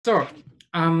So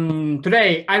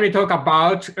today I will talk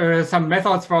about some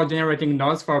methods for generating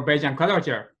nodes for Bayesian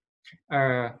quadrature.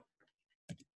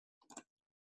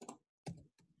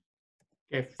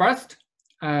 Okay, first,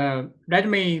 let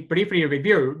me briefly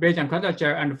review Bayesian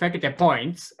quadrature and Fekete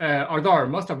points, although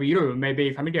most of you may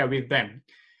be familiar with them.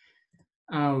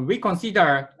 We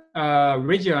consider a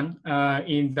region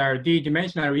in the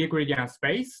d-dimensional Euclidean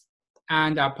space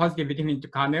and a positive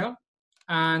definite kernel,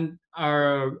 and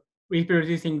are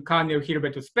reproducing kernel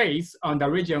Hilbert space on the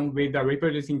region with the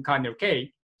reproducing kernel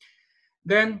K.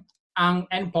 Then an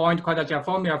endpoint quadrature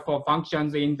formula for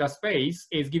functions in the space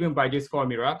is given by this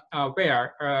formula,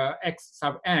 where x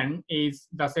sub n is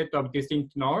the set of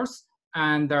distinct nodes,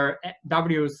 and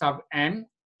w sub n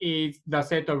is the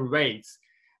set of weights.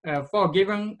 For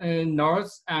given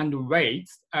nodes and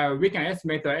weights, we can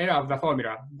estimate the error of the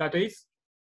formula. That is,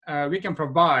 we can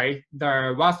provide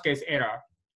the worst case error.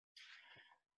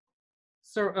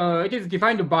 So it is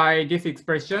defined by this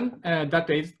expression, that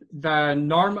is the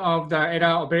norm of the error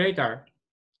operator.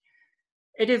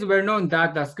 It is well known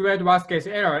that the squared worst case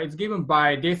error is given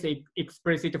by this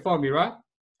explicit formula,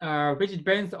 which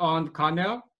depends on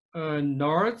kernel,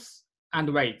 nodes,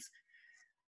 and weights.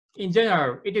 In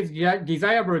general, it is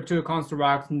desirable to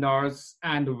construct nodes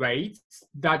and weights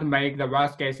that make the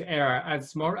worst case error as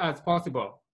small as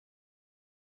possible.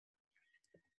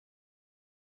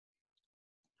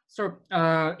 So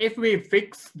if we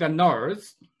fix the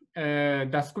nodes,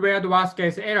 the squared worst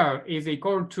case error is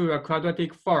equal to a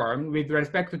quadratic form with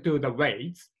respect to the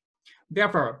weights.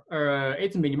 Therefore,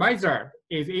 its minimizer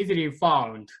is easily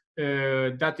found.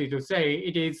 That is to say,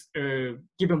 it is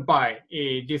given by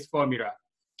this formula.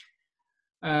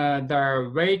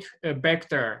 The weight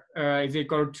vector is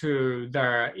equal to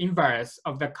the inverse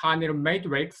of the kernel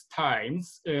matrix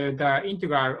times the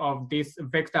integral of this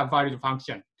vector valued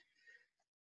function.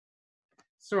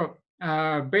 So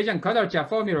Bayesian quadrature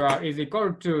formula is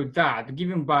equal to that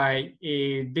given by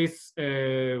these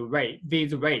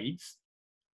weights.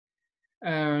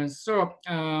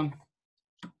 Of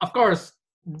course,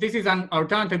 this is an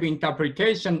alternative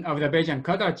interpretation of the Bayesian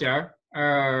quadrature,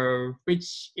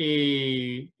 which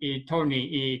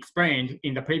Tony explained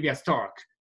in the previous talk.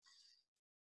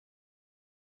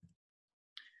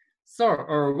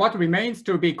 So what remains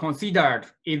to be considered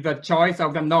is the choice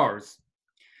of the nodes.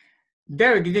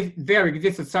 There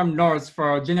exists some nodes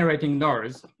for generating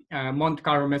nodes, Monte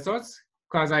Carlo methods,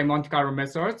 quasi-Monte Carlo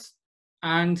methods,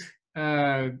 and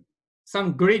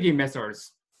some greedy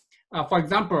methods. For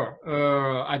example,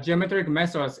 a geometric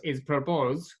method is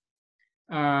proposed,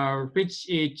 which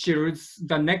chooses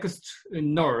the next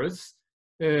nodes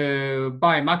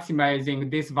by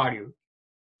maximizing this value.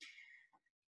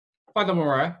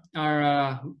 Furthermore,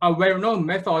 a well-known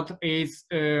method is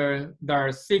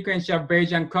the sequential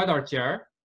Bayesian quadrature,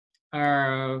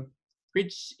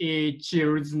 which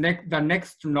chooses the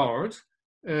next node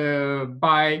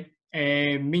by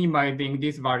minimizing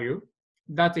this value.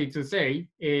 That is to say,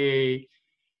 we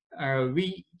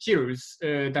choose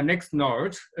the next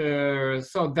node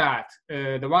so that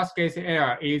the worst case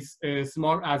error is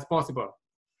small as possible.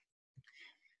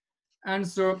 And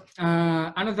so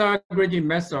another greedy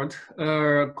method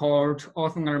called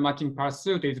orthogonal matching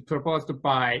pursuit is proposed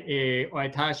by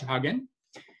Oetash-Hagen.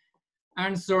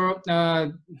 And so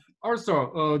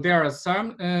also there are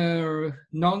some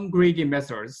non-greedy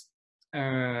methods.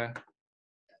 A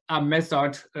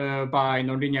method by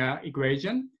nonlinear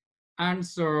equation, and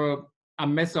so a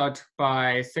method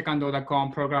by second order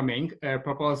Cohen programming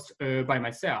proposed by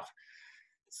myself.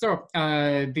 So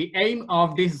the aim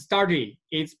of this study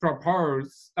is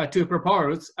to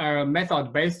propose a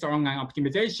method based on an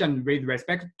optimization with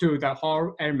respect to the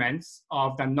whole elements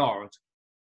of the node.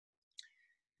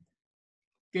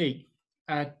 Okay,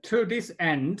 to this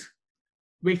end,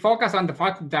 we focus on the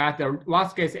fact that the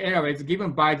worst case error is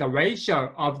given by the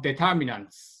ratio of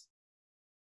determinants.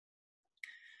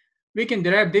 We can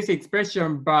derive this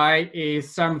expression by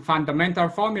some fundamental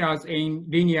formulas in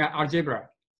linear algebra.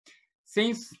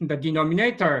 Since the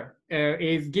denominator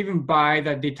is given by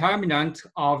the determinant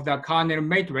of the kernel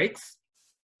matrix,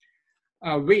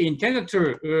 we intended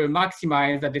to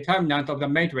maximize the determinant of the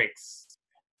matrix,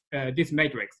 this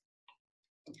matrix,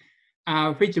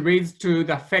 which leads to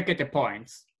the Fekete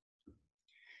points.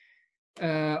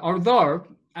 Although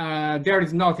there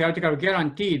is no theoretical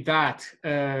guarantee that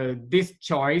this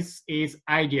choice is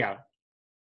ideal.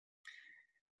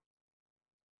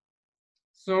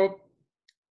 So,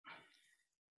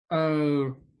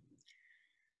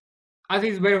 as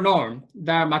is well known,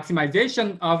 the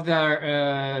maximization of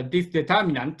this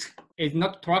determinant is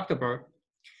not tractable.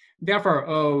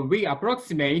 Therefore, we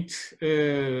approximate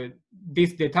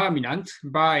this determinant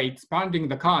by expanding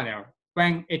the kernel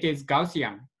when it is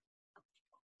Gaussian.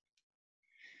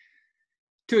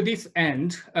 To this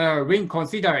end, we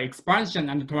consider expansion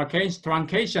and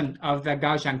truncation of the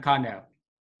Gaussian kernel.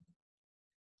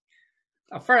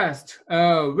 First,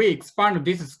 we expand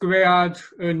this squared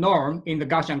norm in the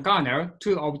Gaussian kernel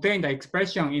to obtain the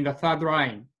expression in the third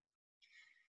line.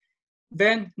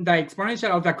 Then the exponential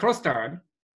of the clustered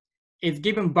is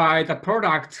given by the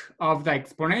product of the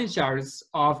exponentials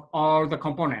of all the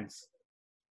components.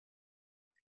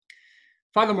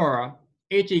 Furthermore,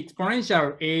 each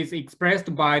exponential is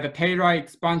expressed by the Taylor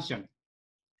expansion.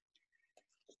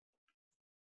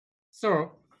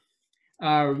 So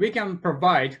we can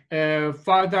provide a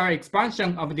further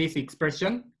expansion of this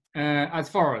expression as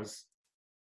follows.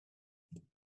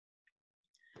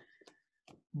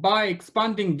 By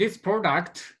expanding this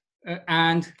product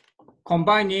and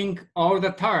combining all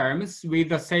the terms with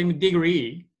the same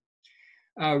degree,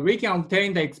 we can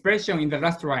obtain the expression in the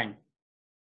last line.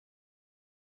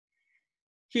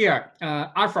 Here,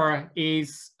 alpha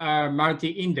is a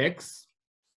multi-index,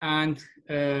 and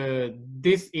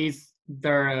this is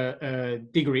the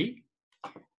degree,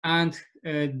 and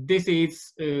this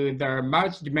is the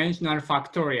multi-dimensional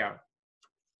factorial.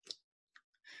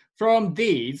 From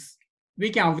these, we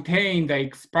can obtain the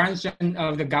expansion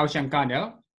of the Gaussian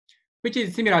kernel, which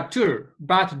is similar to,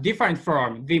 but different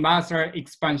from, the Mercer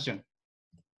expansion.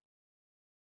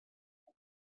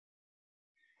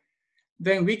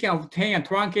 Then we can obtain a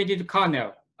truncated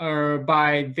kernel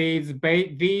by these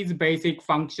basic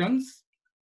functions,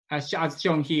 as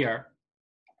shown here.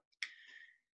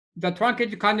 The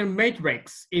truncated kernel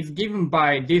matrix is given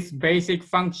by this basic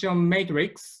function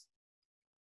matrix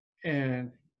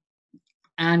and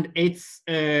its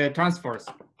transfers.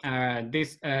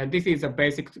 This is a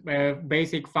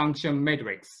basic function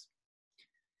matrix.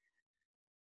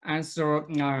 And so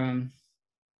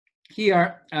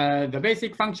here, the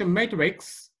basic function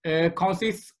matrix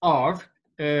consists of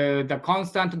the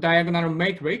constant diagonal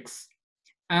matrix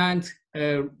and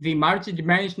the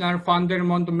multi-dimensional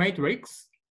Vandermonde matrix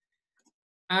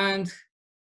and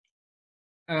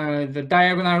the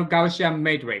diagonal Gaussian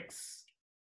matrix.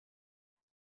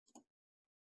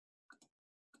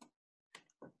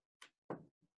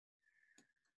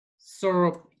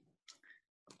 So,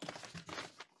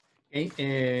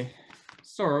 okay,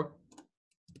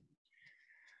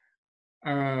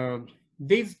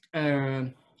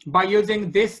 by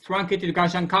using this truncated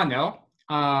Gaussian kernel,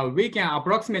 we can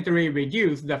approximately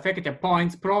reduce the effective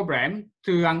points problem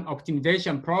to an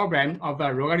optimization problem of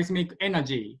a logarithmic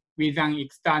energy with an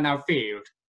external field.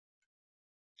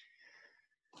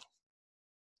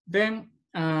 Then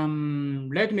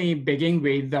let me begin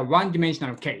with the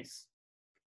one-dimensional case.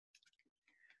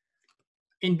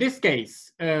 In this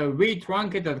case, we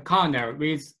truncate the kernel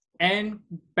with n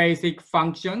basic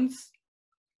functions,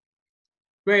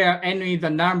 where n is the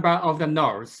number of the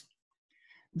nodes.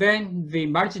 Then the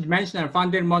multidimensional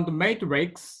Vandermonde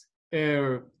matrix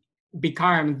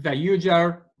becomes the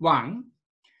usual one.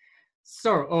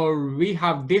 So we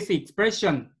have this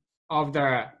expression of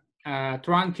the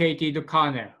truncated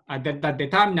kernel, the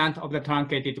determinant of the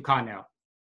truncated kernel.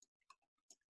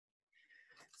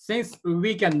 Since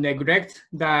we can neglect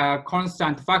the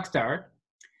constant factor,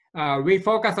 we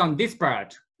focus on this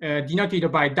part,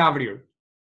 denoted by W.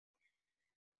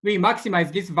 We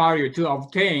maximize this value to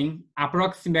obtain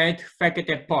approximate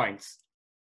effective points.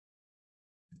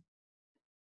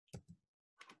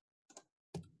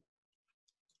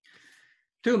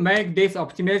 To make this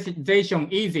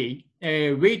optimization easy,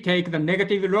 we take the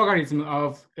negative logarithm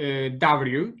of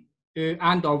W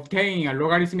and obtain a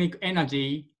logarithmic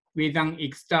energy with an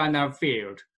external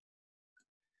field.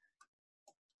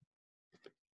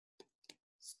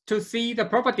 To see the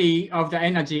property of the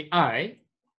energy I,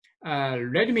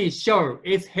 let me show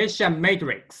its Hessian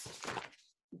matrix.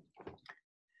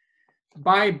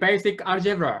 By basic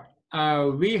algebra,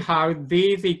 we have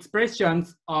these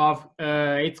expressions of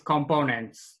its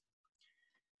components.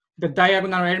 The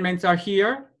diagonal elements are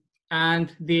here,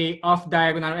 and the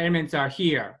off-diagonal elements are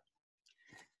here.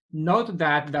 Note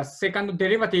that the second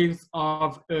derivatives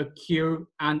of Q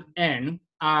and N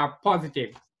are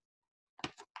positive.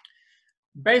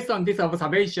 Based on this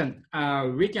observation,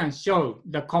 we can show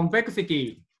the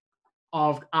convexity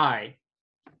of I.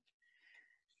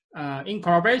 In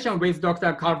collaboration with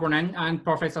Dr. Karponen and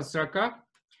Professor Serka,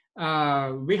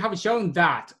 we have shown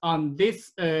that on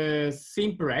this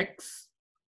simplex,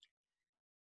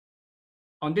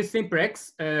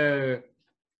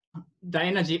 the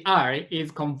energy I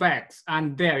is convex,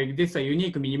 and there exists a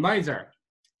unique minimizer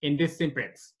in this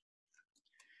simplex.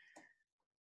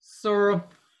 So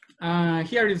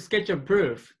here is sketch of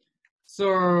proof.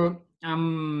 So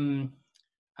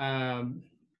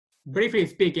briefly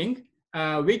speaking,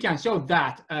 we can show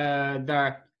that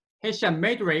the Hessian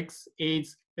matrix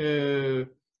is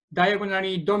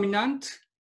diagonally dominant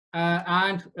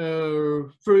and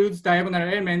whose diagonal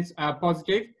elements are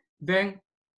positive, then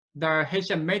the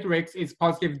Hessian matrix is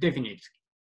positive definite.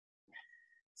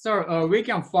 So we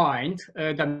can find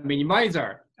the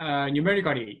minimizer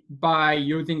numerically by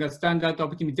using a standard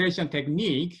optimization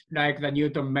technique like the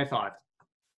Newton method.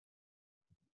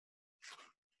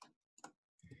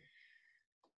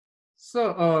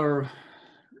 So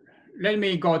let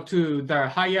me go to the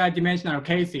higher dimensional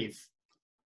cases.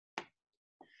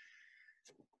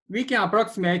 We can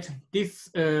approximate this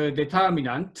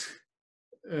determinant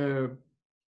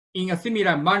in a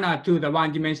similar manner to the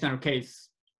one-dimensional case.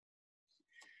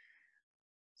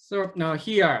 So now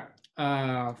here,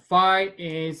 phi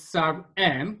is sub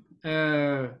m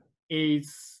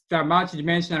is the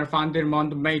multidimensional van der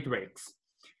Monde matrix.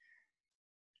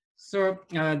 So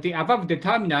the above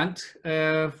determinant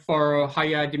for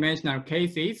higher dimensional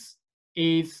cases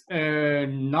is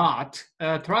not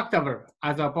tractable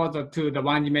as opposed to the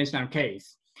one-dimensional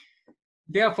case.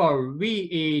 Therefore,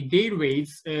 we deal with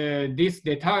this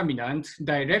determinant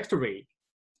directly,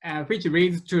 which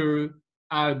leads to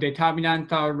a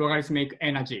determinantal logarithmic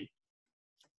energy.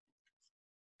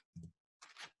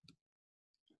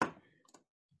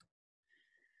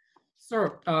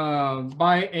 So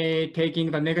by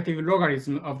taking the negative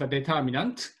logarithm of the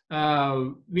determinant,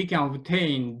 we can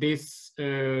obtain this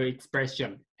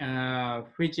expression,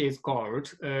 which is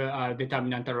called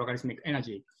determinantal logarithmic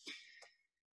energy.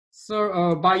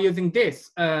 So by using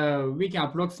this, we can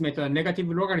approximate a negative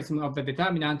logarithm of the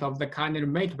determinant of the kernel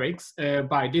matrix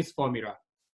by this formula.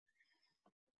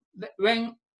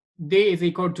 When d is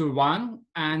equal to 1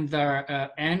 and the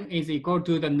n is equal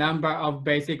to the number of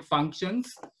basic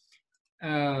functions,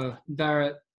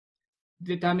 the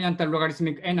determinantal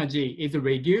logarithmic energy is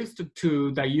reduced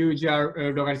to the usual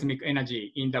logarithmic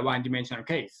energy in the one-dimensional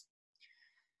case.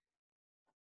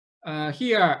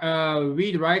 Here,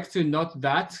 we'd like to note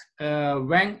that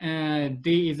when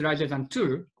d is larger than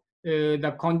 2,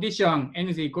 the condition n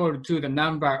is equal to the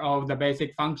number of the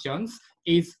basic functions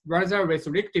is rather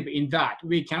restrictive in that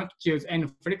we cannot choose n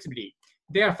flexibly.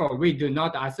 Therefore, we do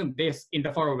not assume this in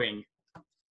the following.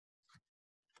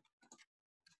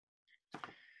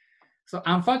 So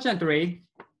unfortunately,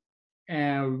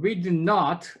 we do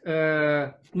not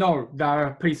know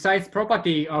the precise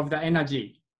property of the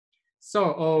energy.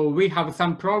 So we have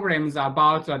some problems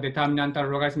about the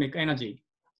determinantal logarithmic energy.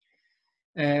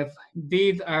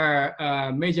 These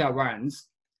are major ones.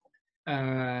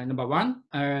 Number one,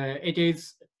 it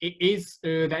is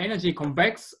the energy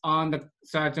convex on the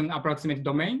certain approximate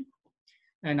domain.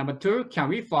 And number two, can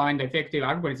we find effective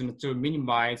algorithms to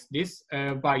minimize this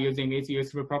by using its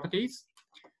useful properties?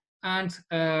 And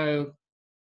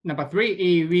number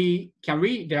three, can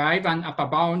we derive an upper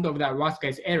bound of the worst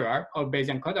case error of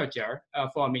Bayesian quadrature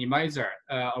for a minimizer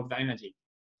of the energy?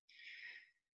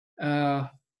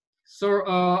 So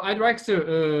I'd like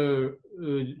to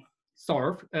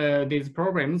solve these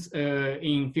problems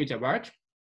in future work.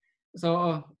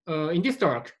 So in this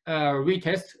talk, we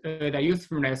test the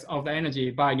usefulness of the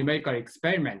energy by numerical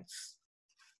experiments.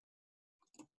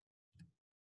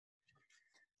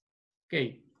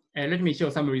 Okay, let me show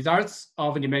some results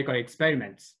of numerical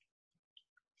experiments.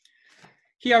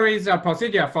 Here is a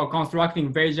procedure for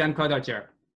constructing Bayesian quadrature.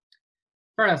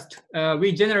 First,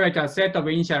 we generate a set of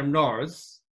initial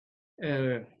nodes.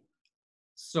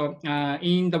 So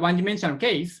in the one-dimensional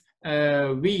case,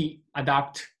 we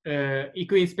adopt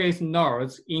equispaced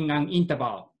nodes in an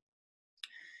interval.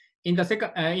 In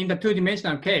the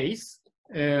two-dimensional case,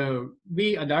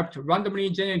 we adopt randomly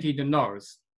generated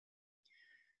nodes.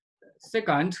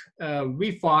 Second,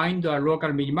 we find a local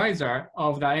minimizer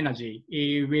of the energy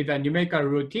with a numerical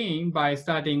routine by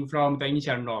starting from the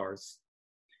initial nodes.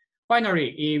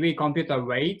 Finally, we compute the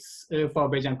weights for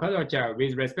Bayesian quadrature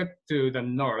with respect to the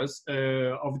nodes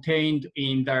obtained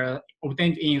in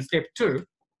step 2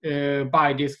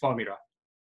 by this formula.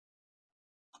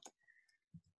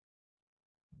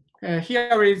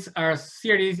 Here is our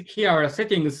series. Here are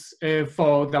settings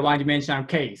for the one-dimensional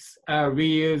case. We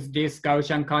use this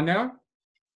Gaussian kernel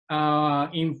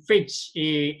in which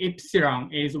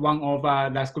epsilon is 1 over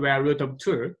the square root of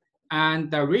 2, and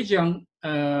the region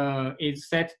is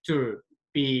set to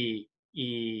be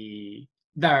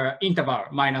the interval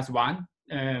 -1,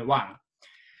 1.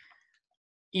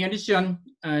 In addition,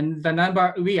 the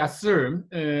number we assume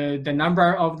the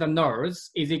number of the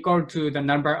nodes is equal to the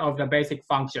number of the basic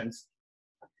functions.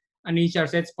 and initial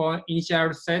sets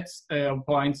of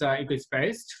points are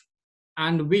equispaced,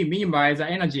 and we minimize the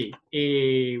energy,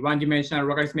 a one-dimensional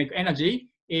logarithmic energy,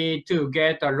 to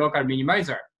get a local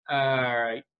minimizer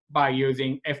by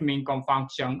using f-min-con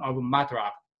function of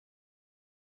MATLAB.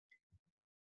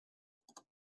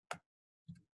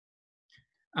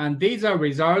 And these are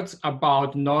results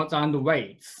about nodes and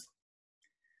weights.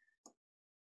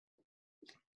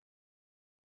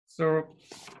 So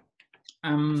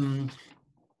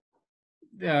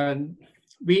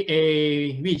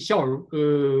we show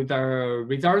the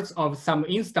results of some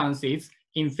instances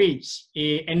in which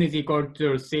n is equal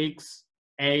to 6,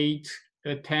 8,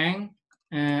 10,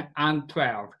 and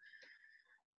 12.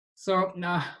 So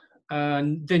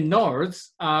the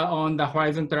nodes are on the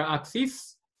horizontal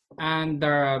axis, and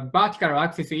the vertical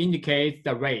axis indicates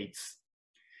the weights.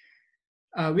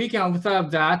 We can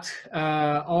observe that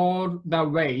all the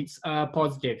weights are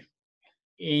positive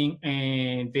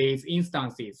in these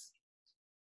instances.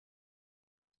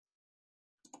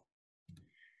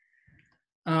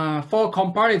 For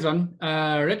comparison,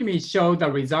 let me show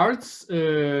the results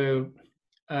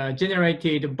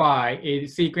generated by a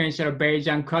sequential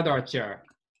Bayesian quadrature.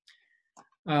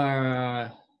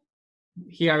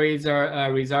 Here is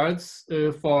results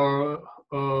for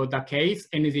the case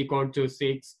n is equal to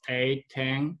 6, 8,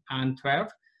 10, and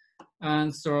 12.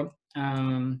 And so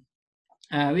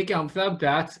we can observe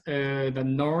that the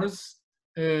nodes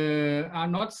are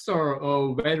not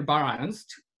so well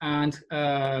balanced, and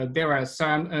there are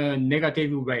some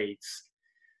negative weights.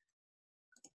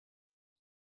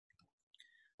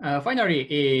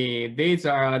 Finally, these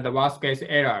are the worst case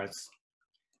errors.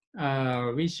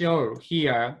 We show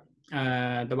here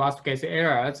the worst case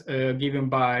errors given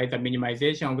by the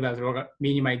minimization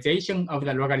of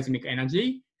the logarithmic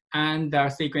energy and the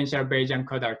sequential Bayesian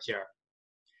quadrature.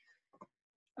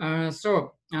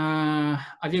 So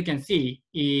as you can see,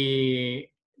 the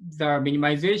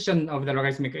minimization of the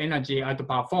logarithmic energy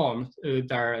outperforms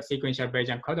the sequential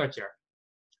Bayesian quadrature.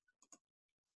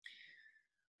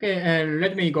 Okay,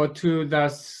 let me go to the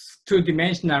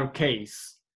two-dimensional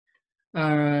case.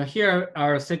 Here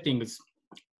are settings.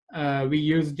 We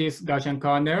use this Gaussian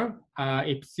kernel,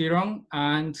 epsilon,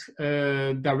 and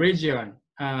the region,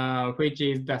 which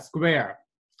is the square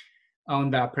on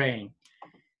the plane.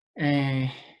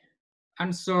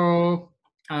 And so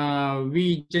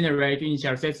we generate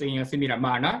initial sets in a similar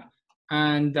manner,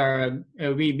 and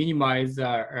we minimize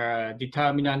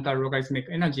determinantal logarithmic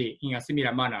energy in a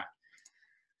similar manner.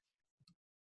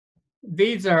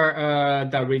 These are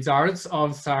the results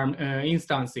of some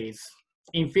instances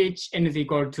in which n is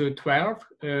equal to 12,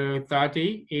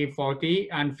 30,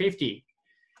 40, and 50.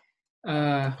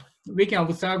 We can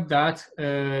observe that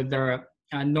the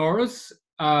nodes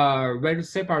are well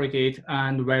separated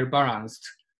and well balanced.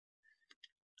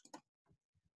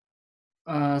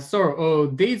 So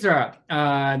these are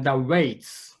the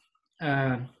weights.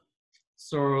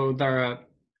 So the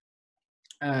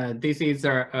this is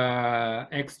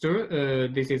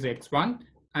x2, this is x1,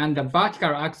 and the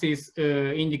vertical axis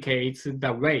indicates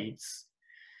the weights.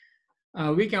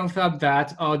 We can observe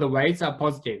that all the weights are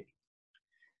positive.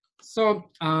 So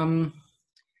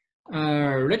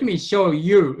let me show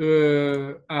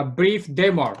you a brief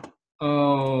demo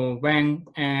when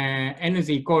n is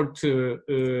equal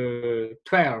to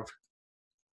 12.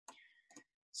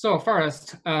 So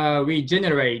first, we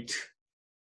generate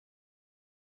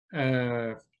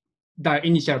the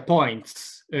initial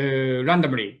points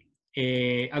randomly,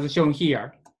 as shown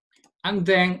here, and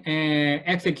then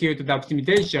execute the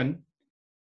optimization,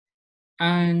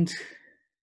 and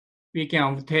we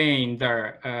can obtain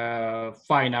the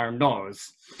final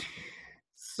nodes.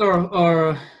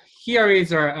 So here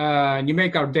is our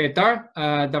numerical data.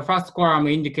 The first column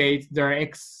indicates the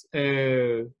x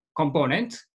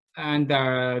component, and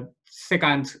the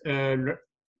second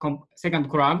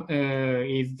column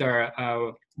is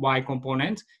the y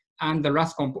component, and the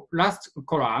last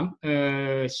column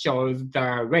shows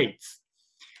the weights.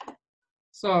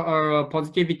 So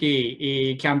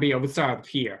positivity can be observed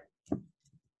here.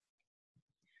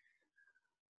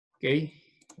 Okay.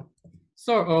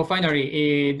 So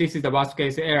finally, this is the worst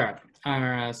case error.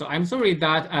 So I'm sorry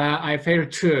that I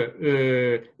failed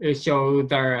to show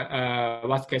the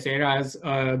worst case errors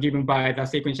given by the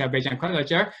sequential Bayesian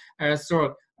quadrature.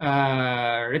 So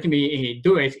let me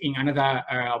do it in another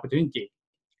opportunity.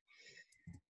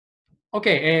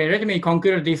 Okay, let me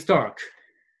conclude this talk.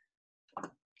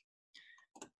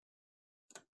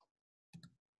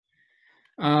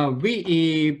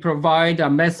 We provide a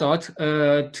method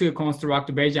to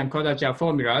construct Bayesian quadrature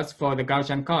formulas for the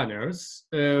Gaussian kernels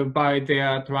by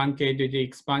their truncated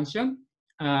expansion.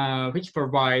 which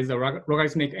provides the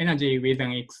logarithmic energy with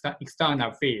an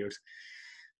external field.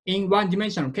 In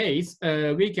one-dimensional case,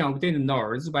 we can obtain the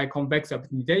nodes by convex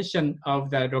optimization of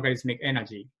the logarithmic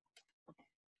energy.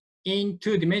 In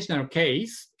two-dimensional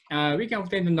case, we can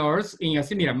obtain the nodes in a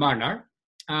similar manner.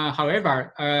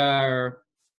 However,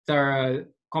 the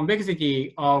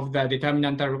convexity of the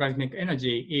determinant logarithmic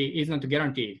energy is not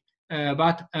guaranteed.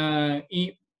 But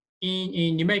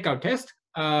in numerical test,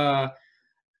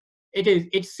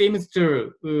 it seems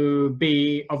to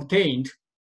be obtained.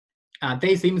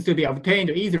 They seem to be obtained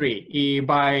easily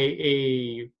by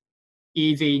a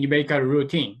easy numerical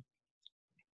routine.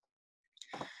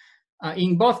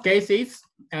 In both cases,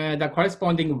 the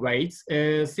corresponding weights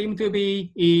seem to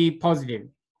be positive,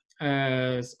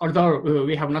 although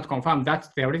we have not confirmed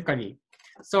that theoretically.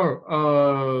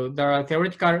 So the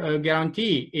theoretical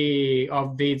guarantee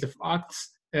of these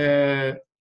facts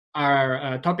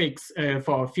are topics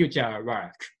for future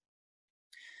work.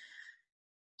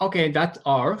 Okay, that's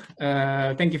all.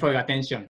 Thank you for your attention.